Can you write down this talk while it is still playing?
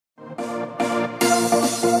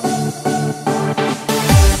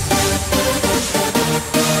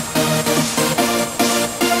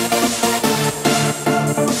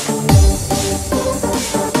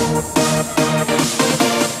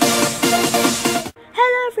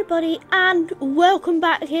everybody, and welcome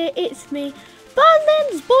back here. It's me,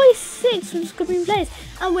 Barnden's Boy 6 from Screaming Plays,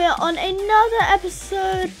 and we're on another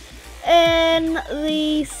episode in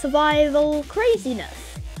the survival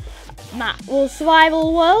craziness map, or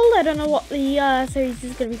survival world. I don't know what the series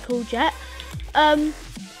is going to be called yet.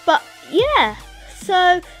 But yeah,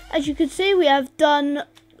 so as you can see, we have done,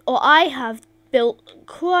 or I have built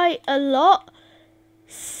quite a lot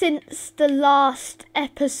since the last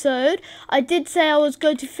episode. I did say I was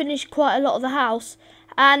going to finish quite a lot of the house,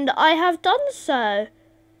 and I have done so.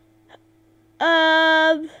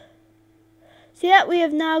 So yeah, we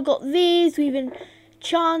have now got these. We've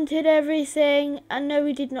enchanted everything, and no,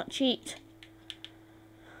 we did not cheat,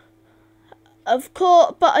 of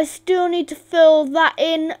course, but I still need to fill that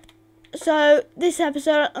in. So this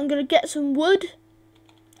episode I'm gonna get some wood.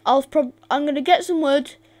 I'm gonna get some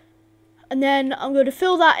wood, and then I'm going to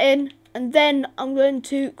fill that in, and then I'm going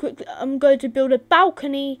to build a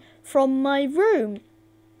balcony from my room.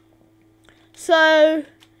 So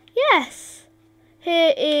yes,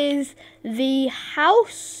 here is the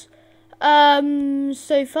house.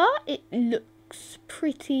 So far it looks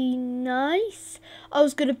pretty nice. I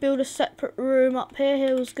was going to build a separate room up here.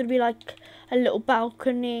 Here was going to be like a little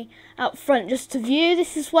balcony out front just to view.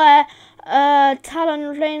 This is where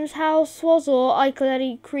Talonflame's house was, or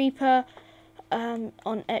Ikeletty Creeper on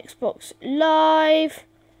Xbox Live.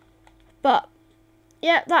 But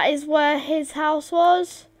yeah, that is where his house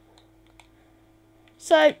was.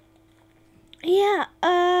 So yeah,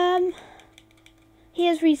 he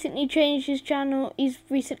has recently changed his channel. He's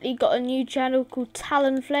recently got a new channel called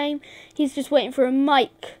Talonflame. He's just waiting for a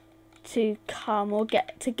mic to come, or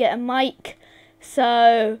get a mic.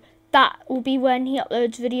 So that will be when he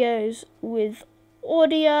uploads videos with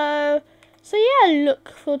audio. So yeah,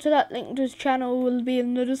 look forward to that. Link to his channel will be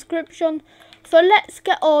in the description. So let's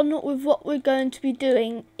get on with what we're going to be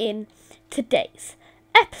doing in today's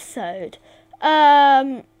episode.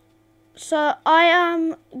 So I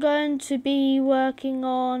am going to be working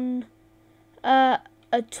on a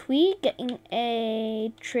tree, getting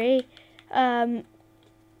a tree,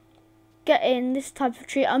 getting this type of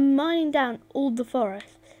tree. I'm mining down all the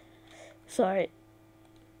forest. Sorry.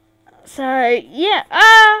 So yeah,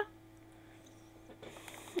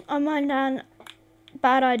 I'm mining down.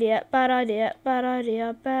 Bad idea. I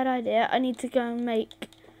need to go and make,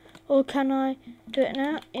 or can I do it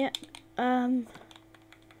now? Yeah.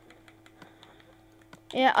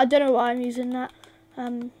 Yeah, I don't know why I'm using that.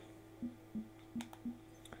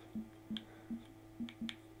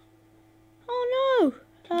 Oh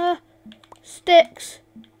no! Sticks.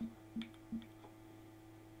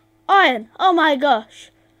 Iron. Oh my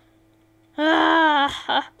gosh.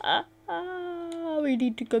 We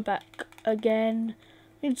need to go back again.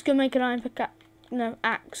 Let's go make an iron pickaxe. No,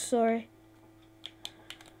 axe, sorry.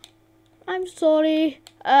 I'm sorry.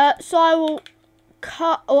 So I will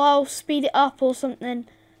cut, or I'll speed it up or something,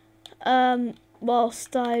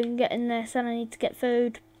 whilst I'm getting this, and I need to get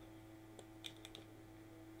food.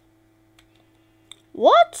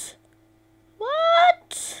 What?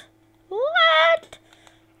 What?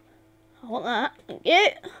 I want that. Thank you.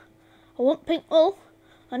 I want pink wool.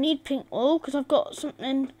 I need pink wool because I've got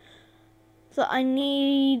something that I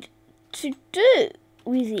need to do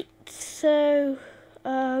with it. So,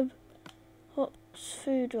 what's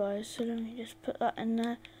food wise? So let me just put that in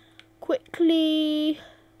there quickly.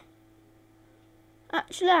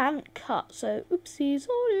 Actually, I haven't cut, so oopsie,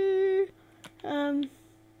 sorry.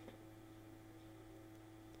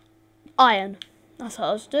 Iron. That's what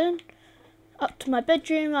I was doing. Up to my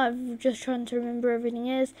bedroom. I'm just trying to remember everything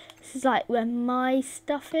is. This is like where my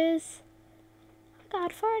stuff is. I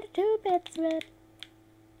got 42 beds, man.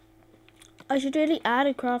 I should really add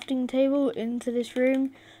a crafting table into this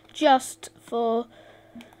room just for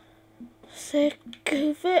sake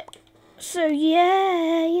of it. So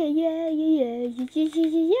yeah.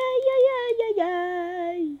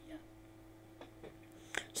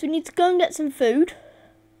 So we need to go and get some food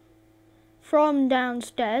from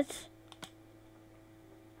downstairs.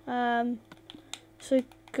 So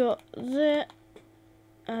got that.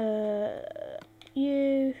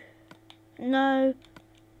 You. No.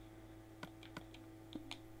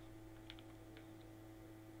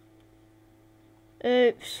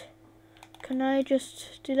 Oops. Can I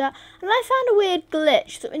just do that? And I found a weird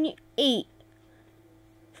glitch that when you eat,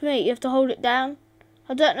 for me, you have to hold it down.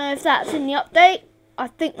 I don't know if that's in the update. I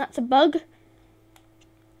think that's a bug.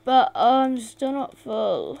 But I'm still not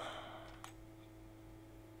full.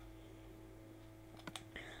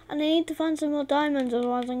 And I need to find some more diamonds,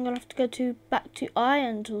 otherwise I'm going to have to go back to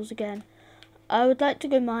iron tools again. I would like to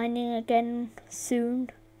go mining again soon.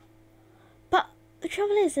 But the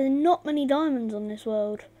trouble is, there's not many diamonds on this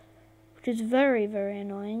world, which is very, very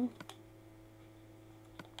annoying.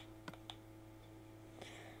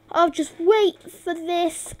 I'll just wait for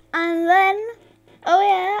this, and then, oh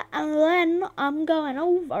yeah, and then I'm going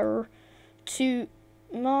over to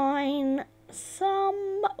mine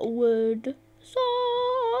some wood. So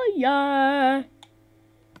yeah.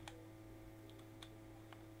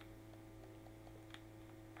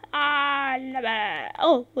 I love it.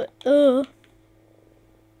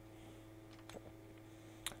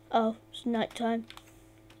 Oh, it's night time.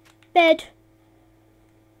 Bed.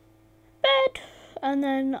 And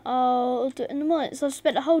then I'll do it in the morning. So I've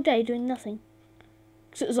spent the whole day doing nothing.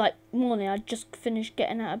 Because it was like morning, I just finished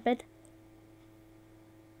getting out of bed.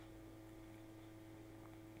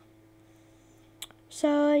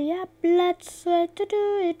 So yeah, let's wait to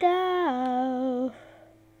do it now.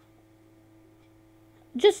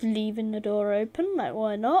 Just leaving the door open, like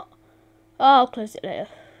why not? Oh, I'll close it later.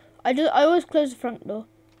 I always close the front door.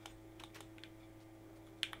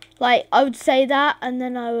 Like, I would say that, and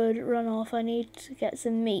then I would run off. I need to get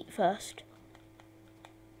some meat first.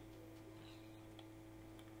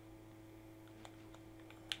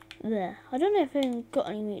 There. I don't know if I even got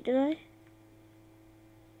any meat, did I?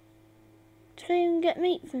 Did I even get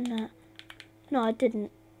meat from that? No, I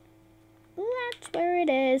didn't. That's where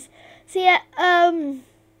it is. So yeah, I'm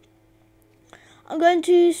going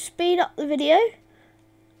to speed up the video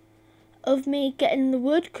of me getting the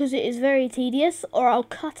wood because it is very tedious, or I'll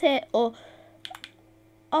cut it, or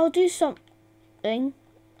I'll do something.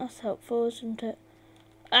 That's helpful, isn't it?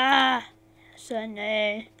 So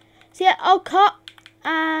no. So yeah, I'll cut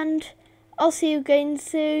and I'll see you again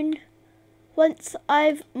soon once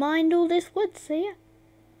I've mined all this wood. See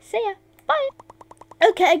ya. Bye.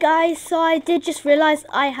 Okay guys, so I did just realise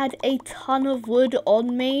I had a ton of wood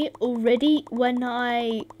on me already when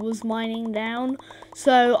I was mining down.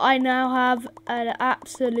 So I now have an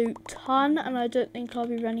absolute ton, and I don't think I'll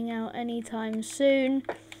be running out anytime soon.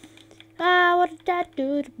 What did that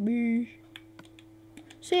do to me?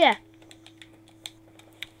 So yeah,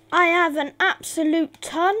 I have an absolute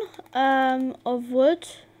ton of wood.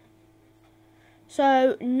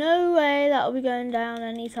 So no way that will be going down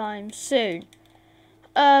anytime soon.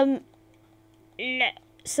 So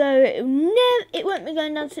it won't be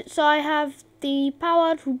going down. So I have the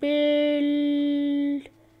power to build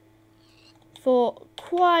for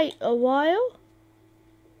quite a while.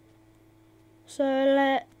 So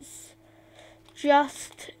let's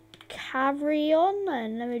just carry on,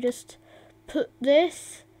 and let me just put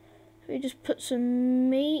this. We just put some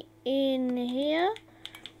meat in here,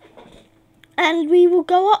 and we will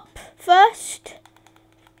go up first.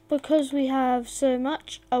 Because we have so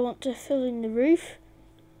much, I want to fill in the roof.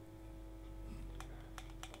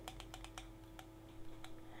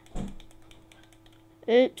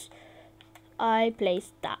 Oops, I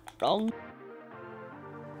placed that wrong.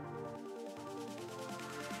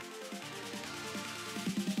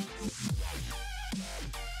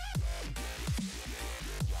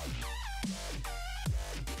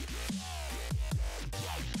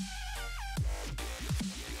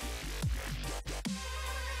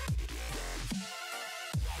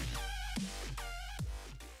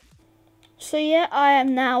 So yeah, I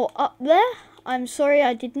am now up there. I'm sorry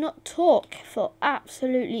I did not talk for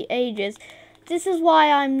absolutely ages. This is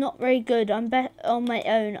why I'm not very good. I'm on my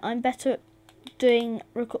own. I'm better at doing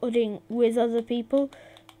recording with other people,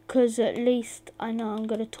 because at least I know I'm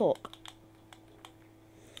going to talk.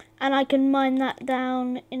 And I can mine that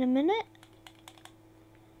down in a minute.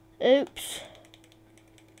 Oops.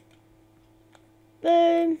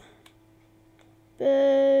 Boom.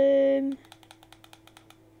 Boom.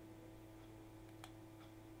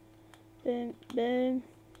 Boom, boom,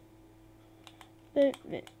 boom,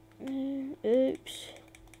 boom, boom. Oops.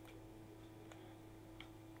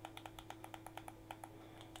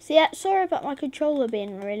 So yeah, sorry about my controller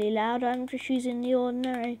being really loud. I'm just using the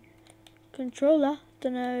ordinary controller.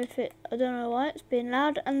 I don't know why it's being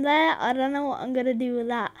loud. And there, I don't know what I'm gonna do with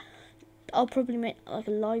that. I'll probably make like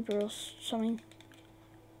a library or something.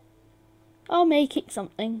 I'll make it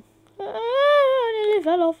something. I nearly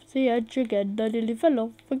fell off the edge again. I nearly fell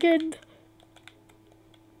off again.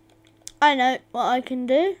 I know what I can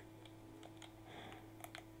do.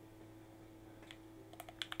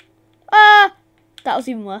 That was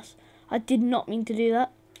even worse. I did not mean to do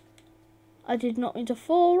that. I did not mean to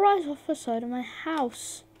fall right off the side of my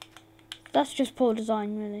house. That's just poor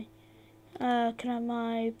design, really. Can I have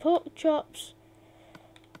my pork chops?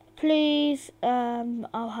 Please.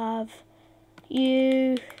 I'll have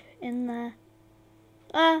you in there.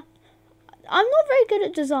 I'm not very good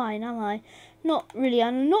at design, am I? Not really.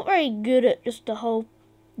 I'm not very good at just the whole,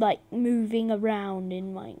 like, moving around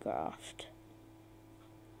in Minecraft.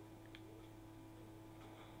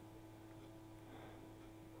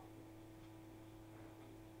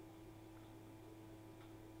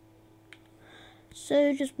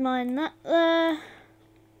 So just mine that there.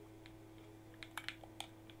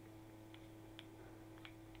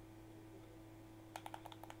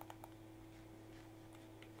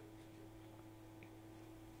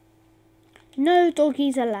 No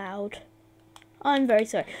doggies allowed. I'm very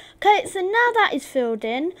sorry. Okay, so now that is filled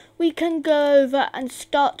in, we can go over and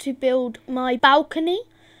start to build my balcony,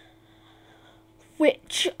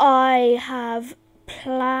 which I have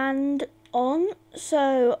planned on.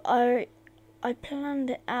 So I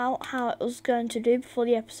planned it out how it was going to do before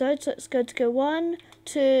the episode. So it's going to go 1,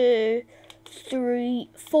 2, 3,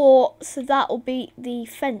 4. So that will be the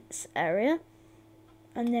fence area.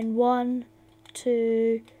 And then 1,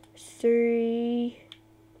 2, 3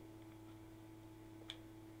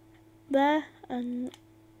 there, and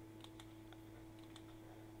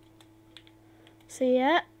so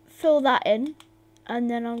yeah, fill that in, and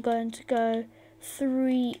then I'm going to go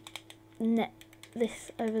 3 net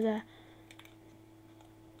this over there.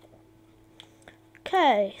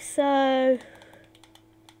 Okay, so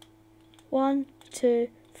 1, 2,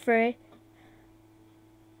 3,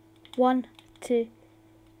 1, 2,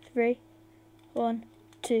 3, 1,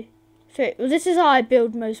 2, 3. Well, this is how I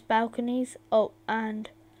build most balconies. Oh, and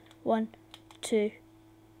 1, 2,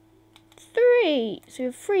 3. So we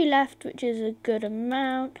have 3 left, which is a good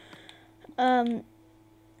amount. And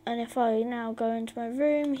if I now go into my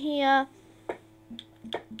room here,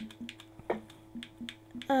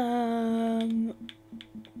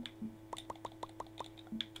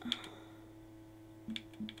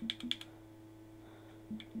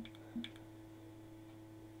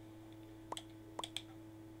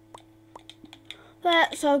 there,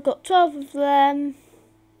 so I've got 12 of them,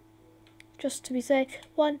 just to be safe.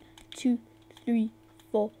 1, 2, 3,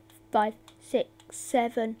 4, 5, 6,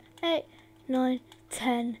 7, 8, 9,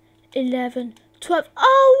 10, 11, 12.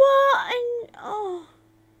 Oh, what?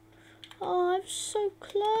 Oh, I'm so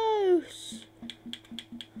close.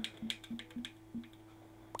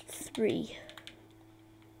 3.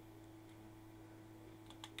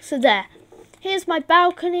 So there. Here's my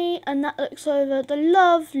balcony, and that looks over the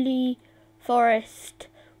lovely forest,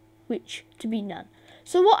 which to be none.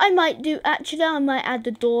 So what I might do, actually, I might add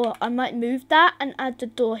the door. I might move that and add the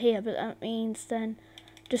door here, but that means then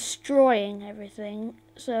destroying everything.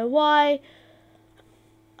 So why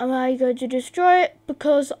am I going to destroy it?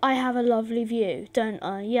 Because I have a lovely view, don't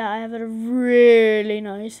I? Yeah, I have a really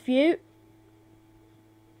nice view.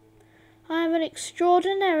 I have an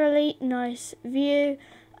extraordinarily nice view.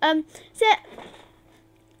 So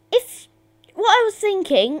if what I was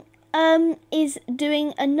thinking is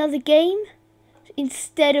doing another game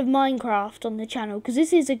instead of Minecraft on the channel, because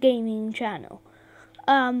this is a gaming channel.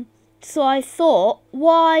 So I thought,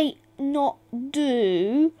 why not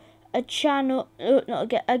do a channel,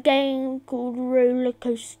 a game called Roller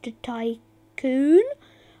Coaster Tycoon?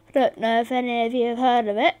 I don't know if any of you have heard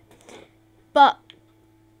of it, but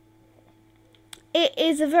it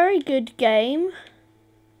is a very good game.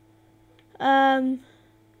 Oh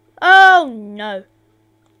no.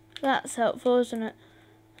 That's helpful, isn't it?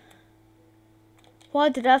 Why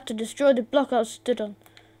did I have to destroy the block I was stood on?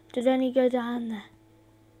 Did any go down there?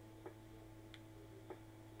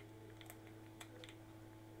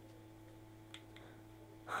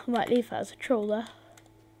 I might leave that as a troll there.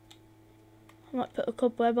 I might put a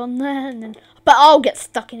cobweb on there, and then, but I'll get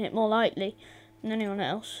stuck in it more likely than anyone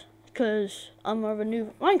else, because I'm more of a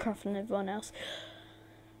new Minecraft than everyone else.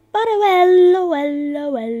 But whoa,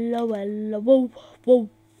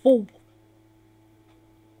 whoa.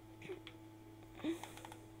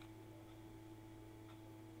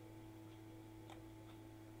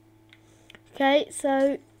 Okay,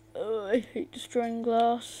 so I hate destroying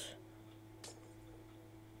glass.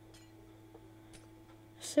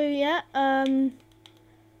 So yeah,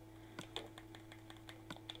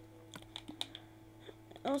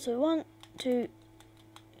 also 1, 2.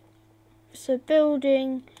 So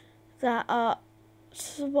building that up.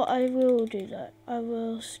 So what I will do though, I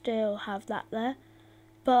will still have that there,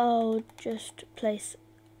 but I'll just place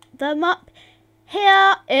them up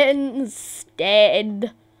here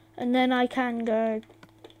instead, and then I can go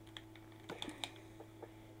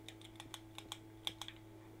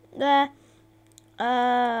there.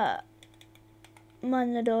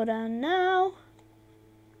 Mine the door down now.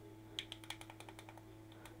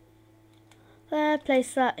 There,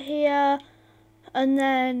 place that here, and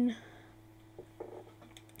then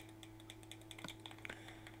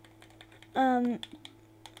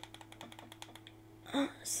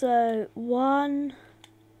So 1,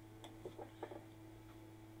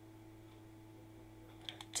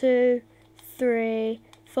 2, 3,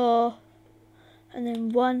 4, and then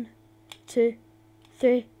 1, 2,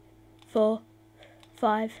 3, 4,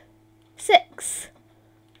 5, 6.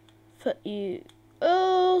 Put you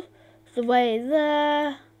all the way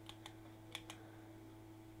there.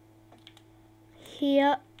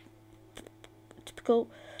 Here.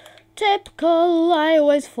 Typical, I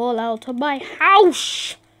always fall out of my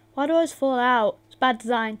house. Why do I always fall out? It's bad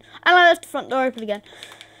design. And I left the front door open again.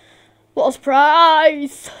 What a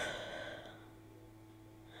surprise.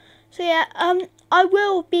 So yeah, I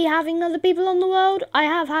will be having other people on the world. I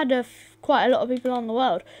have had quite a lot of people on the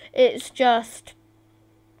world. It's just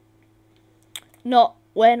not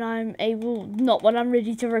when I'm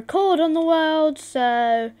ready to record on the world.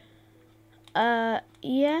 So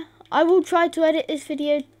yeah, I will try to edit this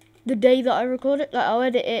video the day that I record it. Like, I'll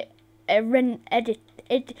edit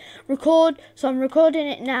it, record. So I'm recording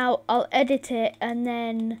it now. I'll edit it, and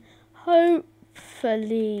then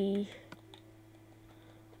hopefully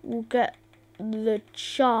we'll get the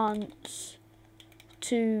chance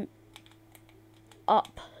to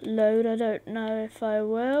upload. I don't know if I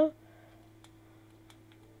will.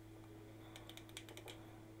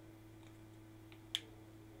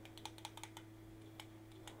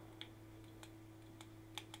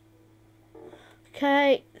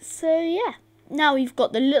 Okay, so yeah, now we've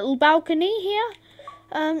got the little balcony here.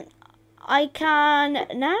 I can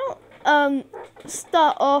now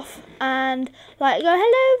start off and like go,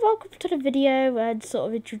 hello, welcome to the video, and sort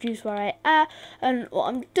of introduce where I am and what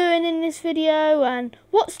I'm doing in this video and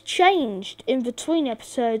what's changed in between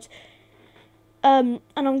episodes. And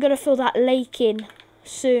I'm gonna fill that lake in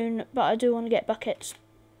soon, but I do want to get buckets.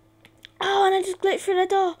 Oh, and I just glitched through the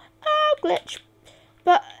door. Oh, glitch.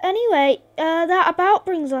 But anyway, that about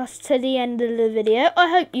brings us to the end of the video. I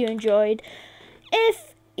hope you enjoyed.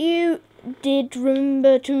 If you did,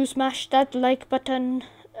 remember to smash that like button.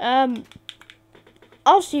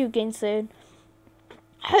 I'll see you again soon.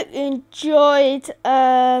 Hope you enjoyed.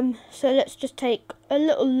 So let's just take a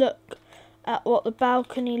little look at what the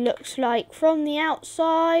balcony looks like from the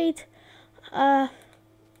outside.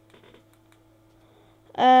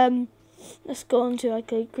 Let's go on to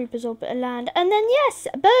like a creeper's old bit of land, and then yes,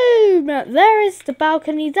 boom, there is the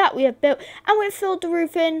balcony that we have built, and we've filled the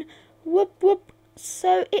roof in. Whoop whoop.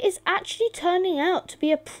 So it is actually turning out to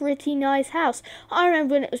be a pretty nice house. I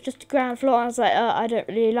remember when it was just a ground floor, I was like, I don't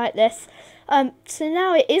really like this. So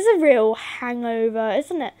now it is a real hangover,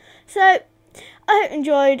 isn't it? So I hope you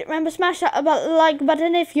enjoyed. Remember, smash that like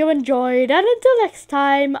button if you enjoyed, and until next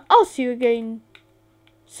time, I'll see you again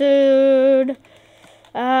soon.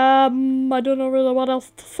 I don't know really what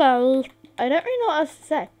else to say. I don't really know what else to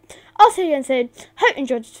say. I'll see you again soon. Hope you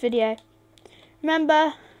enjoyed this video.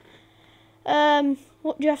 Remember,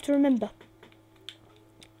 what do you have to remember?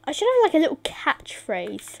 I should have like a little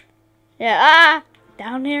catchphrase. Yeah,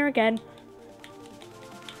 down here again.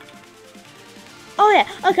 Oh yeah,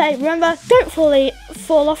 okay, remember, don't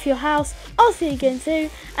fall off your house. I'll see you again soon,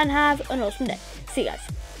 and have an awesome day. See you guys.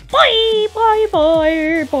 Bye, bye,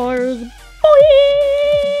 bye, bye.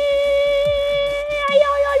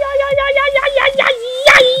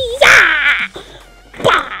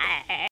 Bye.